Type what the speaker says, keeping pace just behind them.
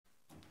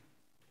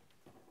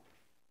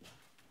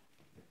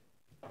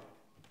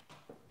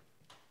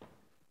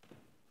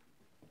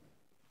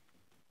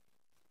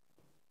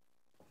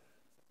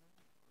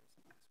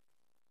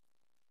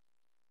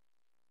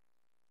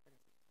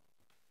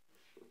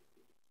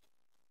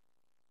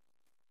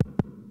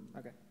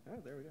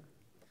there we go.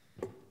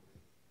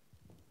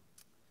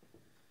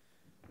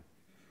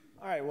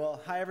 All right, well,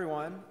 hi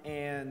everyone,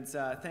 and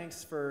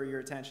thanks for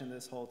your attention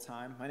this whole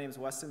time. My name is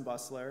Weston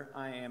Bussler.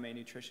 I am a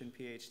nutrition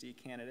PhD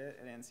candidate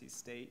at NC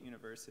State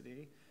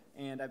University,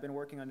 and I've been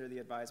working under the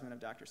advisement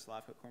of Dr.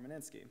 Slavko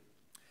Kormaninski.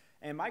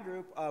 And my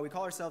group, we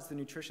call ourselves the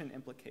Nutrition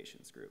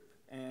Implications Group,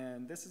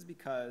 and this is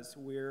because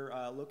we're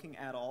looking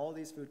at all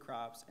these food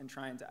crops and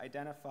trying to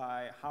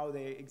identify how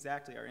they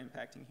exactly are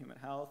impacting human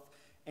health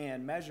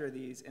and measure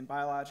these in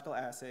biological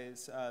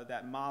assays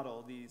that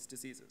model these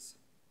diseases.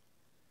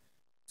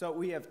 So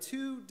we have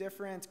two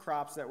different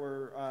crops that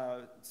we're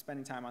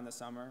spending time on this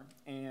summer,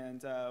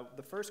 and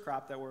the first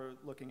crop that we're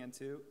looking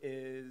into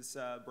is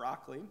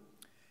broccoli.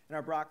 And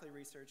our broccoli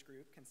research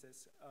group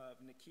consists of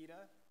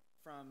Nikita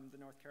from the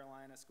North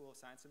Carolina School of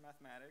Science and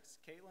Mathematics,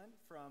 Caitlin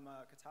from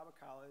Catawba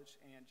College,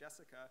 and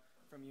Jessica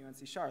from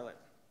UNC Charlotte.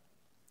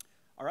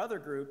 Our other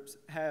groups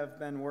have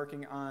been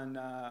working on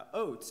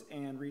oat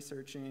and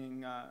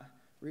researching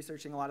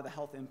a lot of the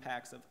health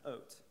impacts of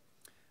oat.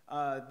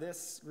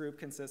 This group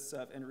consists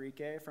of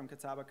Enrique from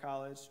Catawba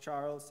College,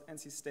 Charles,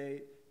 NC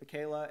State,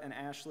 Michaela, and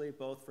Ashley,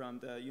 both from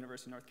the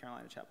University of North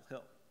Carolina, Chapel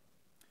Hill.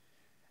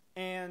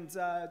 And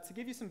to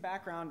give you some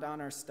background on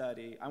our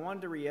study, I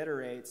wanted to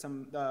reiterate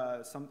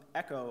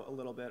echo a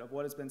little bit of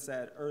what has been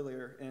said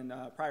earlier in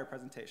prior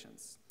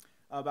presentations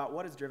about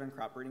what has driven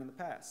crop breeding in the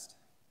past.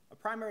 A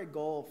primary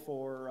goal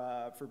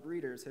for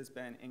breeders has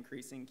been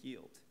increasing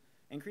yield.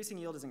 Increasing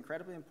yield is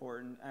incredibly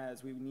important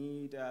as we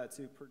need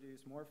to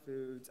produce more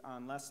foods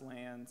on less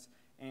lands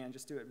and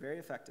just do it very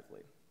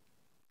effectively.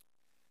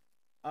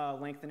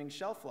 Lengthening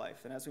shelf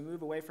life, and as we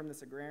move away from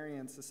this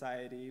agrarian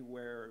society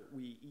where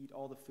we eat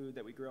all the food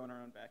that we grow in our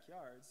own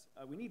backyards,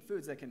 we need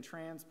foods that can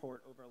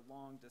transport over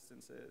long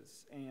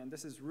distances, and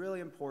this is really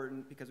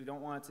important because we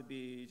don't want it to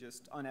be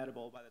just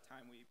unedible by the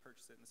time we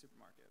purchase it in the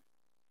supermarket.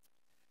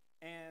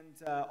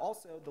 And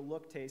also the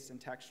look, taste,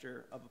 and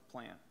texture of a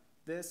plant.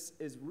 This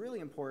is really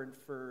important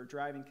for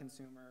driving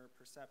consumer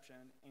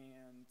perception,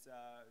 and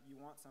you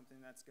want something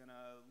that's going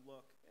to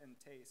look and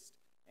taste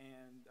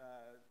and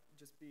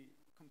just be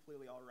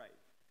completely all right.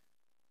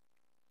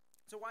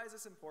 So why is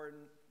this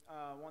important?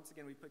 Once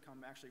again, we've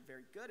become actually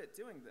very good at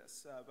doing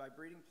this by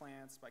breeding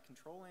plants, by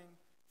controlling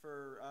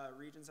for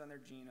regions on their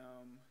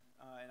genome,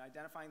 and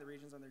identifying the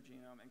regions on their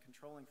genome and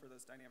controlling for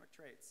those dynamic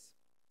traits.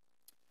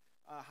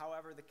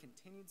 However, the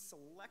continued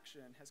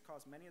selection has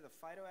caused many of the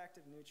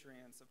phytoactive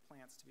nutrients of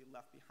plants to be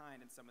left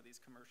behind in some of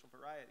these commercial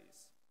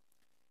varieties,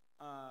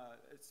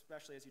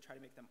 especially as you try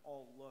to make them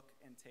all look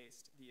and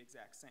taste the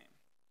exact same.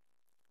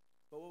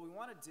 But what we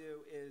want to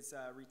do is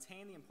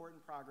retain the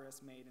important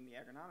progress made in the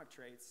agronomic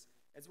traits,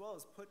 as well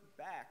as put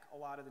back a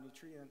lot of the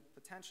nutrient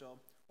potential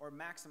or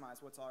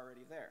maximize what's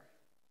already there.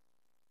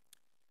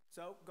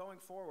 So going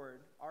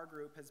forward, our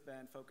group has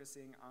been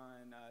focusing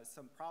on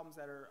some problems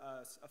that are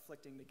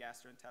afflicting the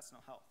gastrointestinal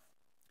health.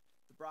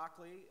 The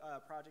broccoli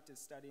project is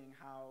studying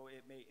how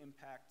it may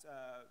impact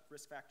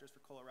risk factors for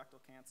colorectal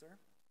cancer.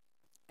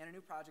 And a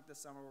new project this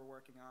summer we're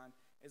working on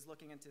is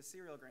looking into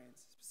cereal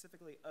grains,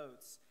 specifically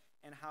oats,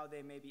 and how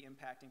they may be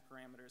impacting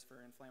parameters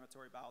for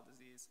inflammatory bowel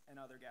disease and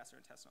other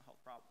gastrointestinal health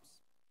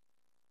problems.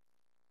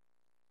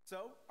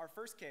 So our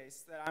first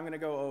case that I'm going to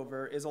go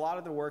over is a lot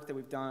of the work that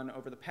we've done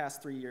over the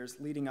past 3 years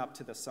leading up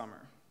to the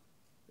summer.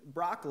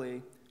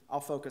 Broccoli, I'll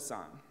focus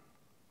on.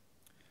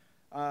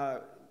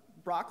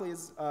 Broccoli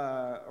is,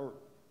 or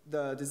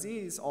the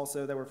disease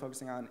also that we're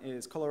focusing on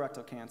is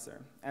colorectal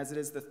cancer, as it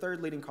is the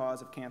third leading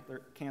cause of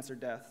cancer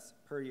deaths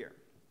per year.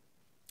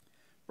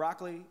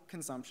 Broccoli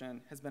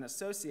consumption has been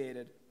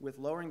associated with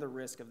lowering the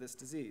risk of this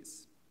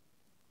disease.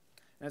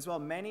 And as well,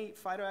 many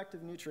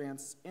phytoactive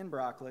nutrients in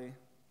broccoli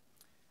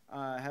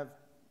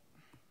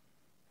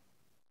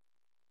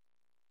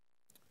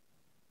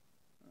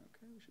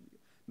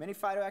Many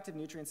phytoactive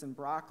nutrients in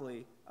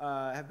broccoli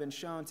have been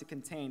shown to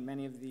contain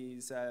many of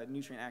these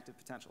nutrient-active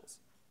potentials.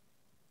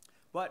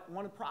 But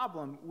one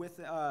problem with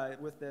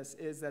this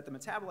is that the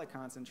metabolite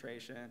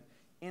concentration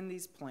in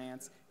these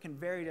plants can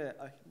vary to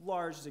a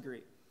large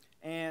degree.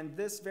 And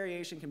this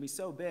variation can be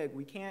so big,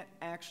 we can't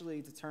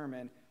actually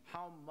determine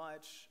how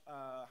much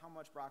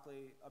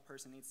broccoli a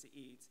person needs to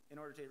eat in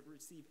order to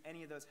receive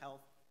any of those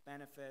health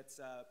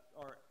benefits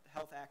or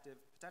health active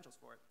potentials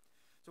for it.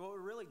 So what we're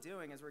really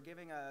doing is we're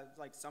giving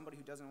somebody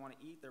who doesn't want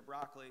to eat their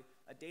broccoli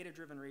a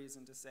data-driven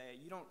reason to say,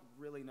 you don't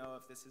really know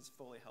if this is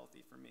fully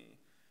healthy for me.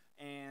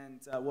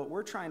 And what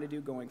we're trying to do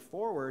going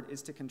forward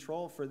is to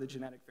control for the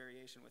genetic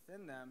variation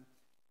within them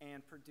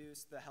and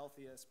produce the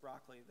healthiest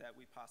broccoli that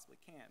we possibly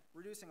can,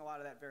 reducing a lot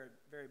of that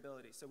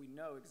variability so we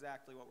know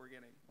exactly what we're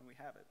getting when we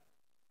have it.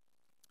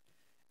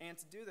 And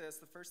to do this,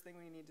 the first thing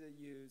we need to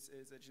use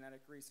is a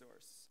genetic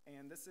resource.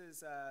 And this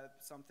is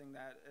something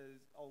that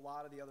a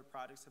lot of the other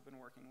projects have been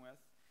working with.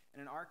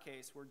 And in our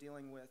case, we're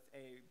dealing with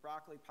a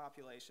broccoli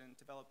population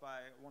developed by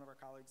one of our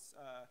colleagues,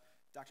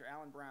 Dr.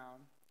 Alan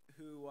Brown,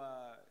 who,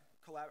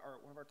 or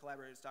one of our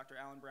collaborators, Dr.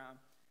 Alan Brown.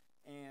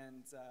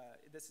 And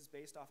this is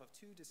based off of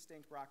two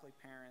distinct broccoli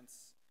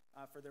parents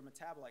for their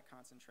metabolite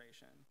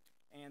concentration.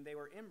 and they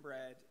were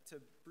inbred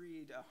to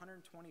breed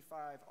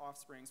 125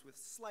 offsprings with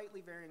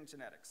slightly varying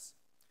genetics.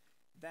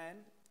 Then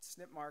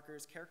SNP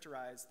markers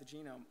characterize the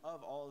genome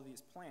of all of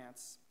these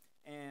plants,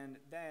 and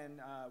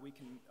then we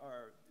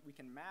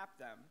can map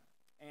them,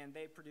 and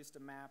they produced a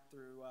map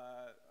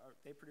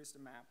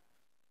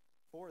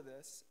for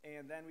this,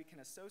 and then we can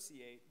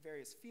associate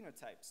various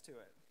phenotypes to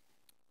it.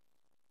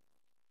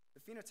 The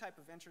phenotype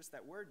of interest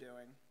that we're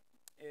doing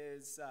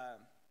is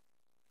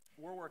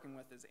we're working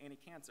with is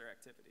anti-cancer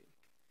activity.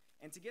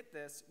 And to get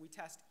this, we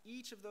test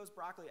each of those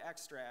broccoli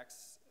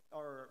extracts,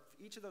 or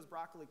each of those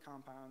broccoli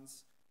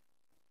compounds,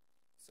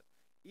 so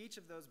each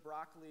of those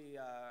broccoli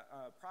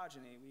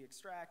progeny, we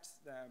extract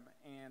them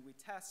and we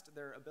test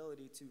their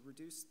ability to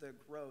reduce the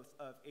growth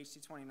of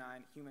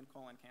HT29 human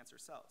colon cancer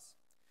cells.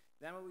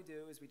 Then what we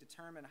do is we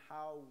determine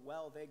how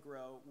well they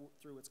grow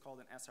through what's called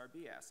an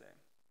SRB assay.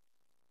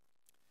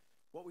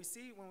 What we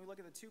see when we look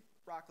at the two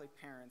broccoli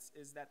parents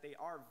is that they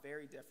are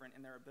very different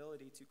in their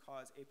ability to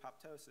cause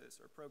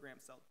apoptosis or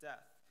programmed cell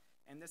death.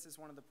 And this is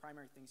one of the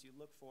primary things you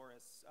look for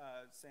as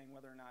saying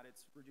whether or not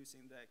it's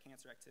reducing the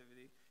cancer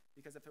activity,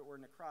 because if it were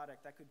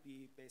necrotic, that could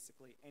be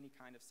basically any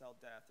kind of cell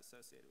death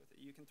associated with it.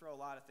 You can throw a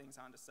lot of things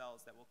onto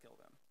cells that will kill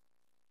them,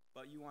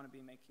 but you want to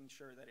be making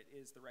sure that it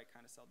is the right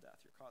kind of cell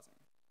death you're causing.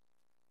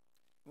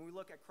 When we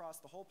look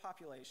across the whole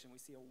population, we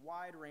see a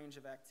wide range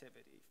of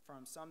activity,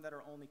 from some that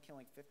are only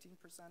killing 15%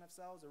 of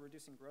cells or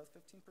reducing growth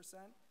 15%,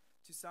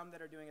 to some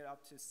that are doing it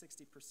up to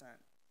 60%.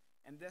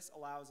 And this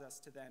allows us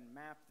to then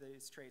map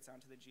these traits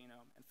onto the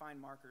genome and find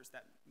markers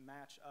that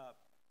match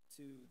up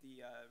to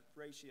the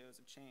ratios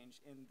of change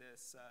in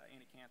this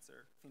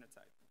anti-cancer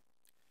phenotype.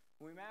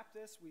 When we mapped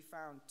this, we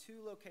found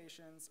 2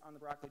 locations on the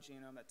broccoli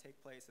genome that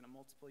take place in a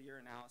multiple year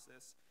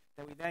analysis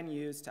that we then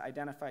use to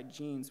identify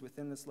genes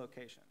within this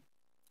location.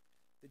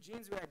 The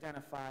genes we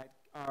identified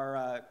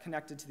are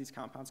connected to these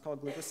compounds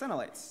called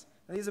glucosinolates.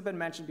 Now, these have been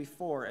mentioned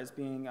before as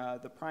being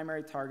the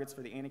primary targets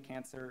for the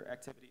anti-cancer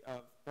activity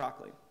of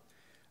broccoli.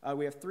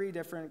 We have 3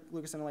 different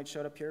glucosinolates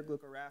showed up here: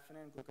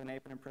 glucoraphanin,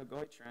 gluconapin, and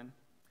progoitrin.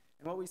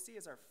 And what we see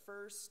is our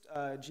first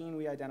gene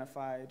we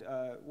identified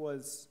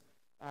was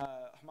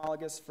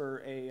homologous for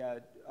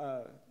an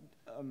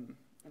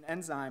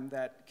enzyme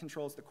that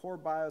controls the core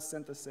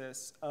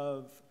biosynthesis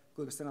of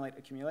glucosinolate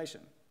accumulation.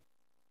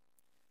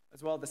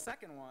 As well, the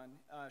second one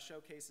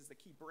showcases the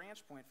key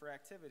branch point for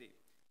activity.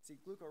 See,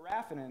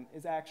 glucoraphanin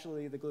is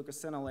actually the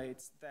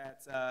glucosinolates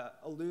that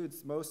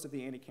eludes most of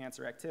the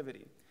anti-cancer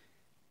activity.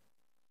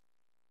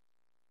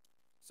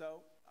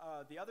 So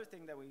the other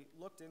thing that we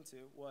looked into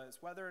was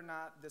whether or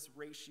not this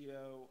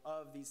ratio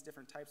of these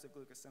different types of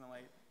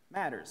glucosinolate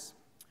matters.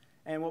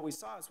 And what we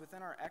saw is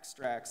within our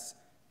extracts,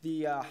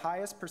 the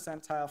highest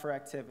percentile for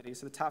activity,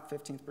 so the top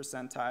 15th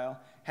percentile,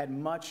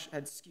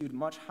 had skewed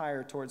much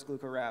higher towards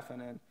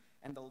glucoraphanin,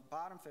 and the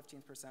bottom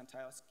 15th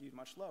percentile skewed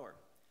much lower.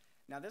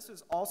 Now, this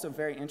was also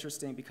very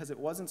interesting because it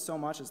wasn't so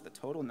much as the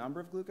total number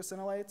of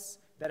glucosinolates,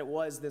 that it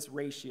was this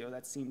ratio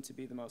that seemed to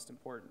be the most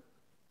important.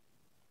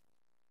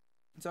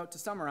 So to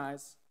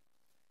summarize,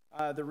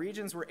 the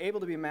regions were able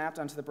to be mapped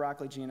onto the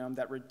broccoli genome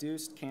that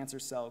reduced cancer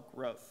cell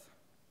growth.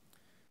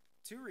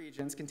 2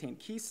 regions contain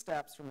key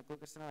steps from the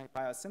glucosinolate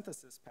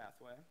biosynthesis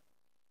pathway,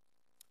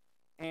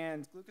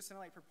 and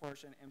glucosinolate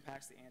proportion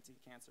impacts the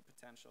anti-cancer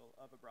potential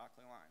of a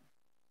broccoli line.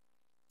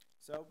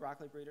 So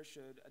broccoli breeders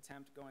should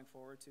attempt going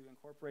forward to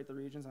incorporate the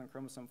regions on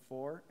chromosome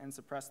 4 and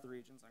suppress the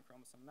regions on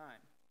chromosome 9.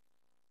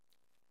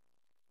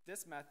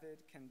 This method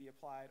can be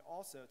applied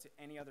also to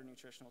any other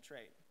nutritional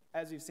trait,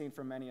 as you've seen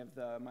from many of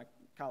my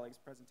colleagues'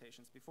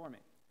 presentations before me.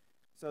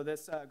 So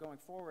this, going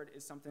forward,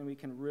 is something we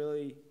can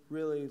really,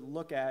 really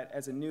look at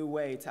as a new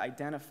way to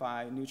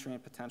identify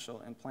nutrient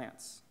potential in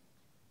plants.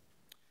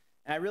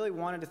 And I really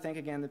wanted to thank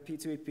again the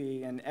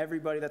P2EP and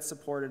everybody that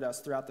supported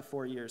us throughout the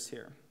 4 years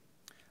here.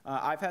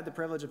 I've had the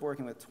privilege of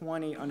working with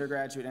 20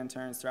 undergraduate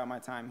interns throughout my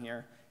time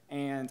here,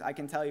 and I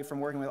can tell you from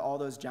working with all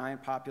those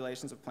giant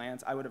populations of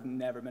plants, I would have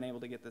never been able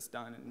to get this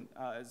done in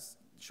as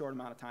short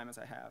amount of time as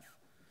I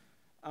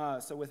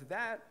have. So with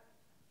that,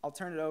 I'll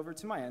turn it over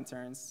to my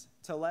interns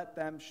to let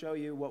them show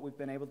you what we've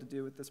been able to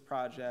do with this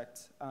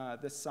project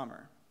this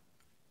summer.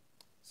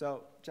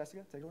 So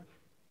Jessica, take it away.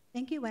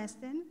 Thank you,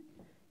 Weston.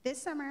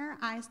 This summer,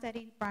 I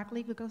studied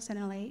broccoli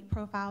glucosinolate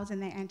profiles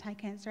and their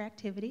anti-cancer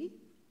activity.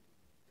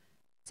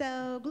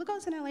 So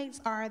glucosinolates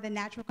are the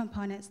natural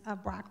components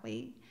of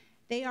broccoli.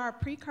 They are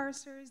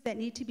precursors that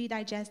need to be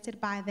digested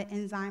by the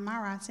enzyme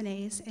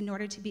myrosinase in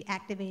order to be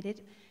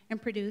activated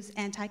and produce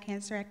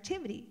anti-cancer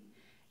activity.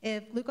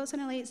 If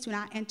glucosinolates do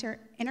not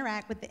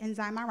interact with the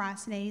enzyme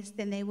myrosinase,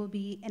 then they will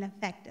be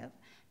ineffective.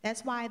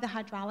 That's why the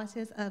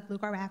hydrolysis of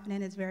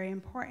glucoraphanin is very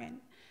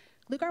important.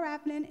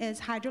 Glucoraphanin is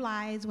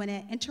hydrolyzed when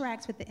it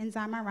interacts with the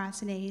enzyme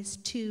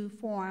myrosinase to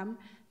form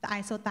the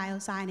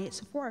isothiocyanate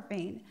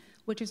sulforaphane,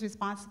 which is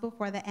responsible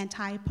for the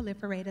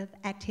anti-proliferative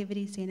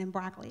activity seen in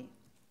broccoli.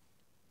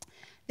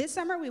 This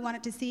summer, we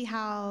wanted to see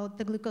how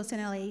the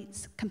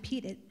glucosinolates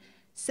competed.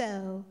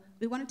 So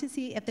we wanted to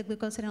see if the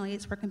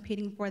glucosinolates were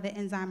competing for the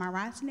enzyme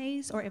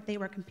myrosinase or if they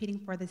were competing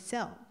for the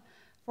cell.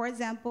 For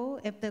example,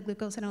 if the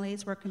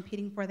glucosinolates were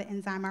competing for the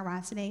enzyme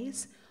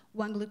myrosinase,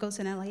 one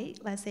glucosinolate,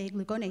 let's say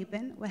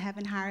gluconapin, would have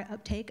a higher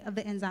uptake of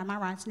the enzyme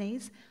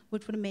myrosinase,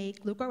 which would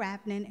make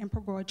glucoraphanin and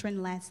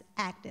pergortrin less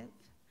active.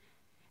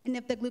 And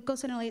if the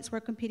glucosinolates were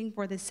competing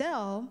for the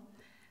cell,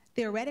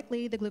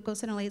 theoretically, the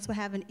glucosinolates would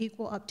have an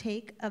equal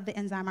uptake of the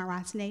enzyme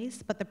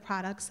myrosinase, but the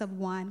products of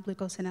one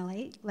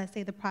glucosinolate, let's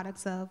say the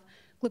products of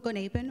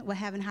gluconapin, would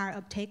have a higher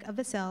uptake of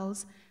the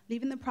cells,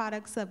 leaving the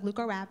products of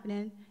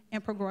glucoraphanin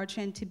and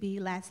pergortrin to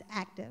be less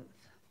active.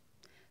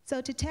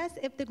 So to test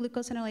if the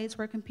glucosinolates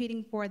were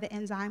competing for the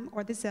enzyme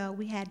or the cell,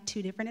 we had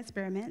two different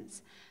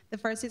experiments. The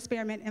first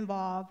experiment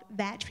involved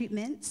vat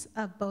treatments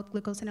of both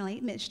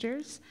glucosinolate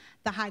mixtures,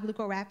 the high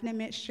glucoraphanin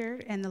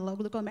mixture and the low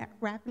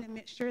glucoraphanin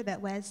mixture that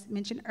Wes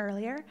mentioned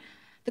earlier.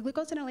 The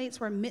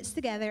glucosinolates were mixed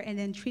together and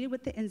then treated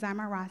with the enzyme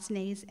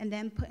myrosinase and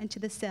then put into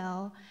the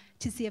cell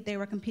to see if they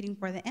were competing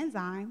for the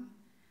enzyme.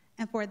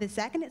 And for the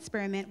second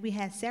experiment, we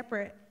had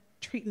separate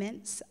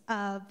treatments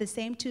of the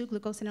same two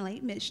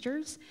glucosinolate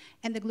mixtures,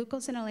 and the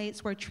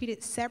glucosinolates were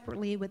treated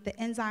separately with the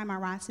enzyme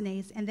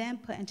myrosinase and then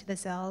put into the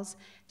cells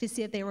to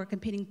see if they were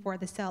competing for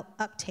the cell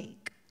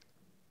uptake.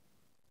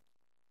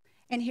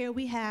 And here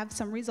we have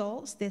some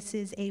results. This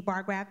is a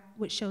bar graph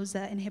which shows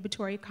the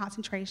inhibitory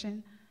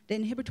concentration, the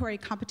inhibitory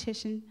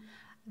competition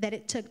that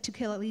it took to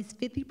kill at least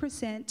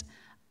 50%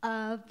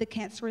 of the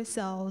cancerous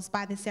cells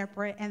by the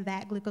separate and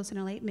vat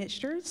glucosinolate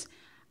mixtures.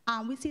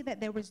 We see that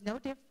there was no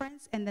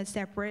difference in the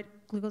separate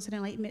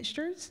glucosinolate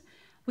mixtures.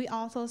 We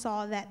also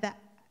saw that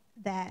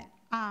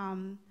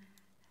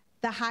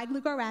the high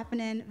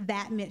glucoraphanin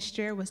vat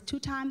mixture was 2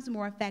 times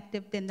more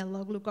effective than the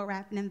low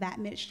glucoraphanin vat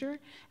mixture.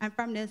 And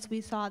from this, we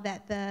saw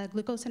that the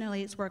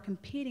glucosinolates were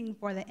competing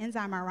for the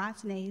enzyme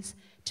myrosinase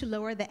to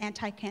lower the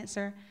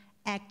anti-cancer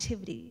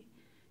activity.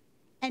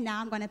 And now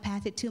I'm going to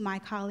pass it to my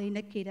colleague,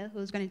 Nikita,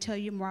 who's going to tell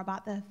you more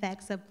about the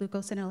effects of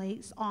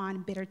glucosinolates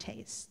on bitter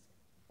taste.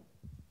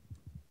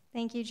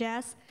 Thank you,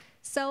 Jess.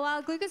 So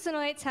while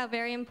glucosinolates have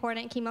very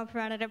important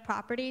chemopreventative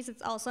properties,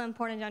 it's also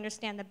important to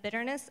understand the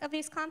bitterness of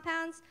these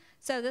compounds.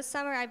 So this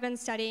summer, I've been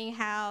studying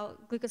how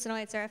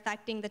glucosinolates are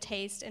affecting the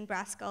taste in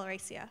brassica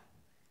oleracea.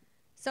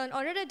 So in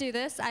order to do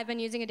this, I've been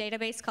using a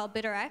database called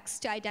BitterX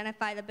to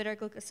identify the bitter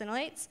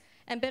glucosinolates.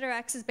 And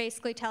BitterX is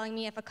basically telling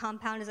me if a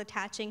compound is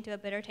attaching to a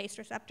bitter taste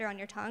receptor on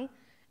your tongue.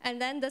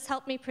 And then this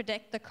helped me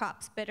predict the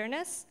crop's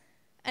bitterness.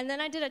 And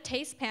then I did a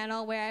taste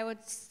panel where I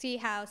would see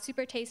how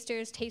super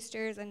tasters,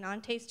 tasters, and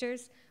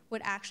non-tasters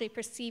would actually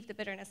perceive the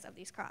bitterness of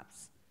these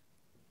crops.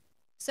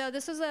 So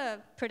this was a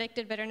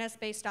predicted bitterness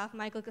based off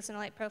my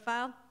glucosinolate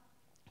profile.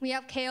 We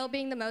have kale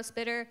being the most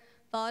bitter,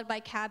 followed by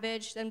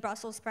cabbage, then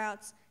Brussels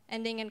sprouts,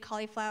 ending in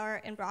cauliflower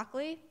and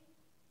broccoli.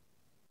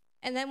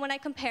 And then when I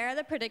compare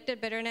the predicted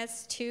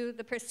bitterness to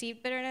the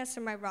perceived bitterness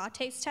from my raw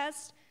taste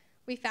test,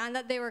 we found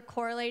that they were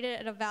correlated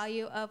at a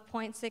value of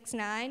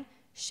 0.69,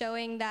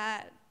 showing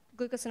that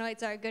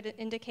glucosinolates are a good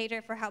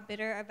indicator for how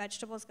bitter a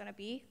vegetable is going to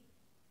be.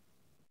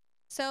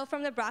 So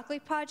from the broccoli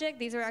project,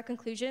 these are our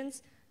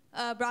conclusions.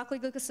 Broccoli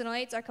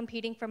glucosinolates are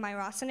competing for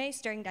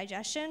myrosinase during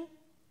digestion,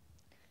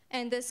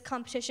 and this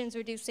competition is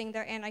reducing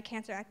their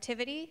anti-cancer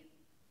activity.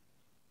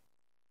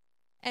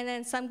 And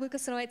then some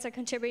glucosinolates are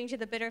contributing to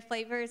the bitter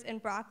flavors in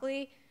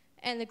broccoli,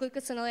 and the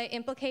glucosinolate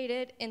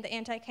implicated in the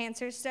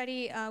anti-cancer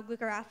study,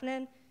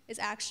 glucoraphanin, is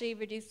actually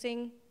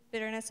reducing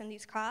bitterness in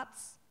these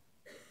crops.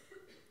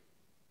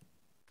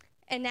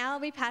 And now I'll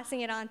be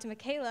passing it on to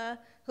Michaela,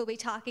 who will be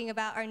talking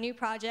about our new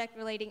project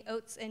relating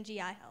oats and GI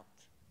health.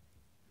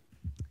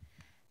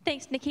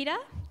 Thanks, Nikita.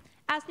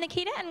 As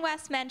Nikita and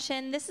Wes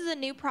mentioned, this is a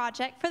new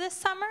project for this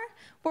summer.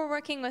 We're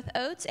working with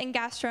oats and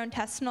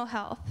gastrointestinal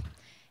health.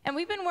 And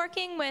we've been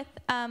working with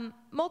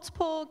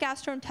multiple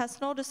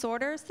gastrointestinal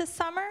disorders this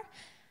summer.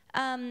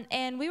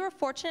 And we were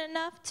fortunate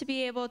enough to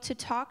be able to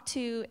talk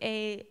to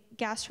a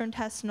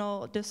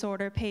gastrointestinal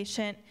disorder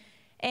patient.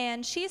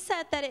 And she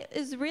said that it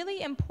is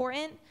really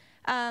important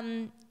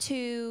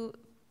to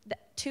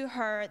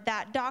her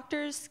that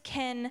doctors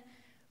can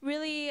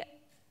really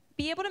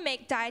be able to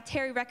make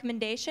dietary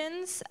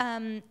recommendations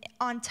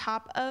on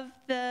top of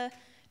the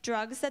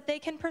drugs that they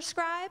can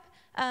prescribe,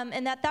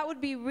 and that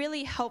would be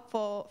really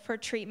helpful for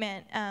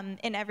treatment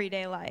in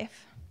everyday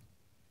life.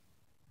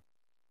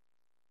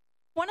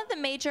 One of the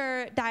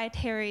major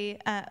dietary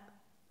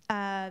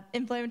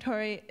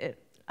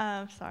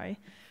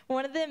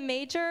one of the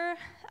major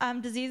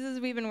diseases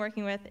we've been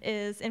working with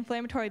is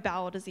inflammatory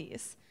bowel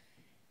disease.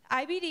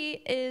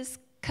 IBD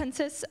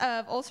consists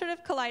of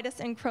ulcerative colitis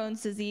and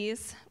Crohn's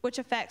disease, which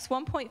affects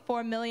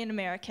 1.4 million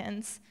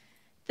Americans.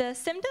 The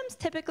symptoms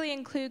typically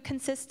include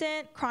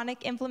consistent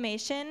chronic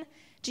inflammation,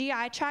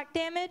 GI tract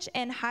damage,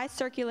 and high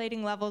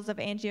circulating levels of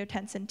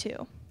angiotensin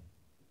II.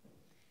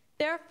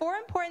 There are 4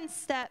 important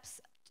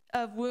steps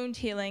of wound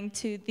healing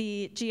to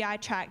the GI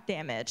tract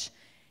damage.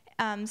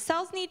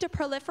 Cells need to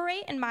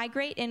proliferate and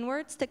migrate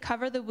inwards to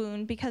cover the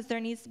wound because there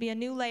needs to be a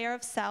new layer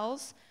of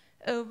cells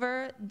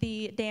over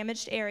the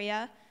damaged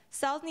area.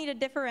 Cells need to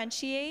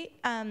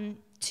differentiate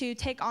to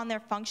take on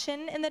their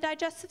function in the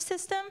digestive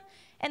system,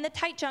 and the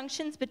tight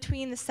junctions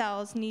between the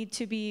cells need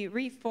to be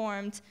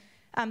reformed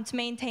to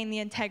maintain the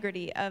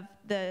integrity of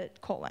the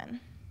colon.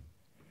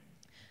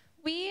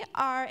 We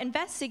are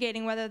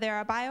investigating whether there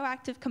are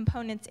bioactive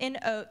components in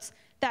oats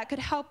that could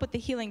help with the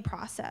healing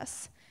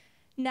process.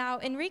 Now,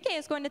 Enrique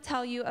is going to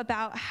tell you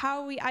about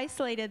how we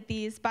isolated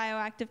these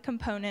bioactive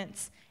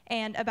components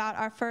and about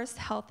our first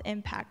health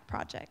impact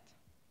project.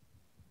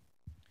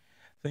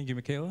 Thank you,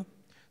 Michaela.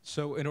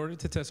 So in order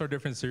to test our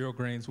different cereal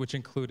grains, which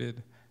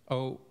included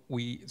oat,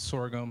 wheat,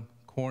 sorghum,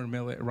 corn,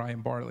 millet, rye,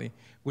 and barley,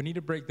 we need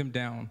to break them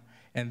down.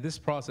 And this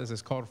process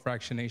is called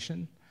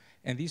fractionation.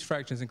 And these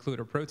fractions include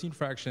a protein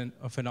fraction,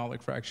 a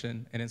phenolic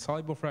fraction, an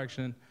insoluble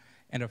fraction,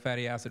 and a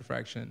fatty acid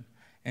fraction.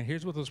 And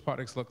here's what those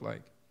products look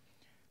like.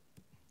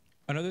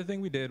 Another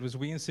thing we did was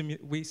we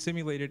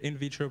simulated in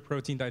vitro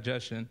protein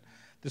digestion.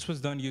 This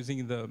was done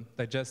using the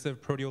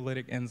digestive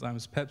proteolytic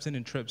enzymes pepsin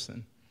and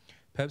trypsin.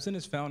 Pepsin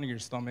is found in your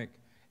stomach,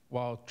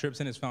 while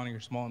trypsin is found in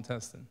your small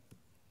intestine.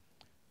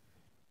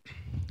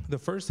 The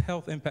first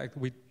health impact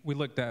we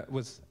looked at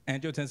was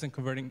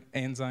angiotensin-converting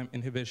enzyme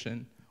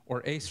inhibition,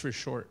 or ACE for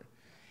short.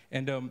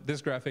 And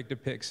this graphic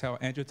depicts how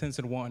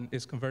angiotensin 1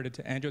 is converted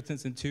to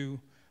angiotensin 2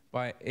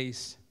 by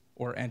ACE,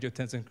 or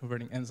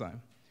angiotensin-converting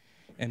enzyme.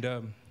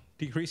 And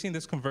decreasing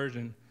this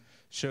conversion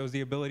shows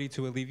the ability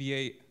to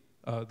alleviate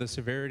the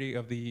severity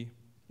of the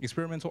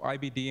experimental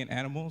IBD in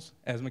animals.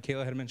 As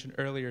Michaela had mentioned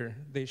earlier,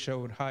 they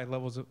showed high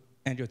levels of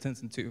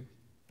angiotensin 2.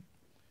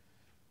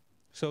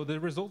 So the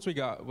results we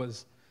got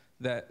was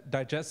that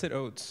digested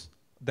oat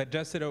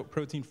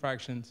protein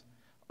fractions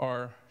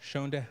are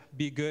shown to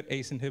be good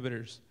ACE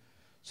inhibitors.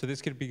 So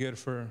this could be good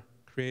for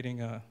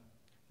creating a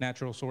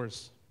natural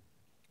source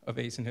of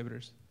ACE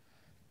inhibitors.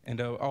 And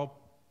I'll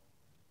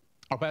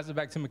pass it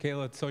back to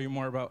Michaela to tell you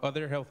more about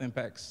other health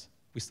impacts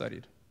we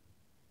studied.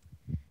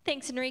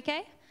 Thanks,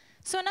 Enrique.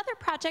 So another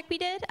project we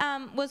did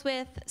was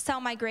with cell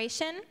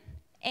migration,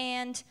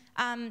 and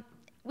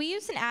we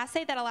used an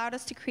assay that allowed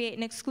us to create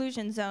an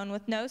exclusion zone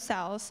with no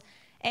cells,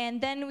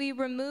 and then we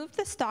removed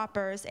the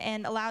stoppers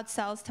and allowed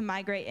cells to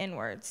migrate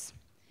inwards.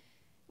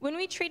 When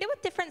we treated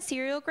with different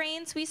cereal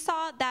grains, we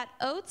saw that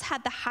oats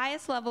had the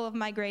highest level of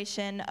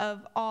migration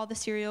of all the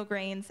cereal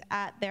grains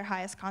at their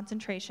highest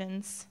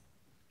concentrations.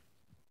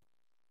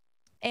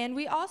 And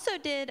we also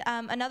did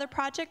another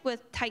project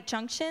with tight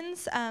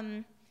junctions.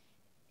 To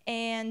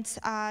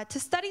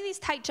study these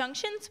tight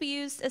junctions, we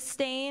used a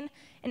stain,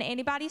 an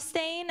antibody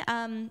stain,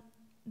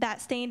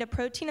 that stained a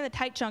protein in the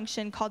tight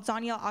junction called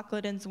zonyl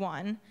oxidase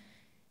 1.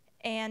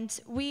 And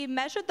we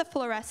measured the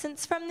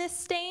fluorescence from this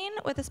stain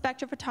with a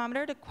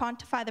spectrophotometer to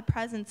quantify the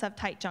presence of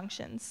tight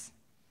junctions.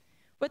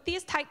 With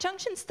these tight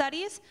junction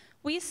studies,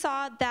 we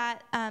saw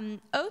that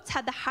oats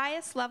had the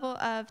highest level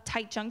of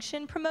tight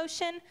junction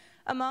promotion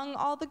among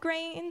all the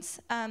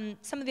grains.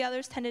 Some of the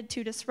others tended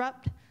to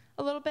disrupt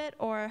a little bit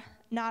or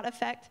not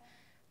affect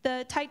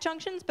the tight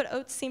junctions, but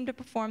oats seemed to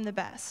perform the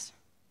best.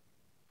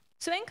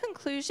 So in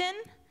conclusion,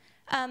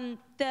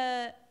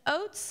 the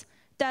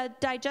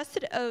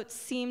digested oats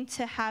seem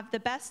to have the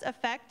best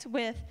effect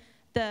with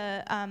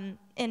the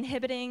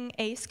inhibiting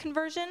ACE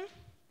conversion,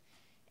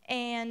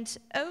 and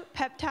oat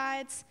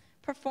peptides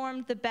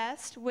performed the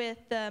best with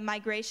the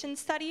migration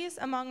studies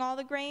among all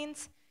the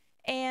grains,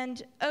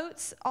 and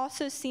oats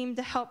also seem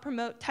to help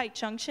promote tight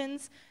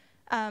junctions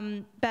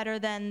better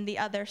than the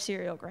other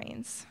cereal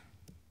grains.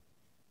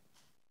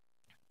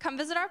 Come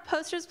visit our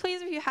posters,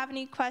 please, if you have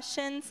any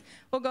questions.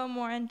 We'll go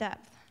more in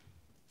depth.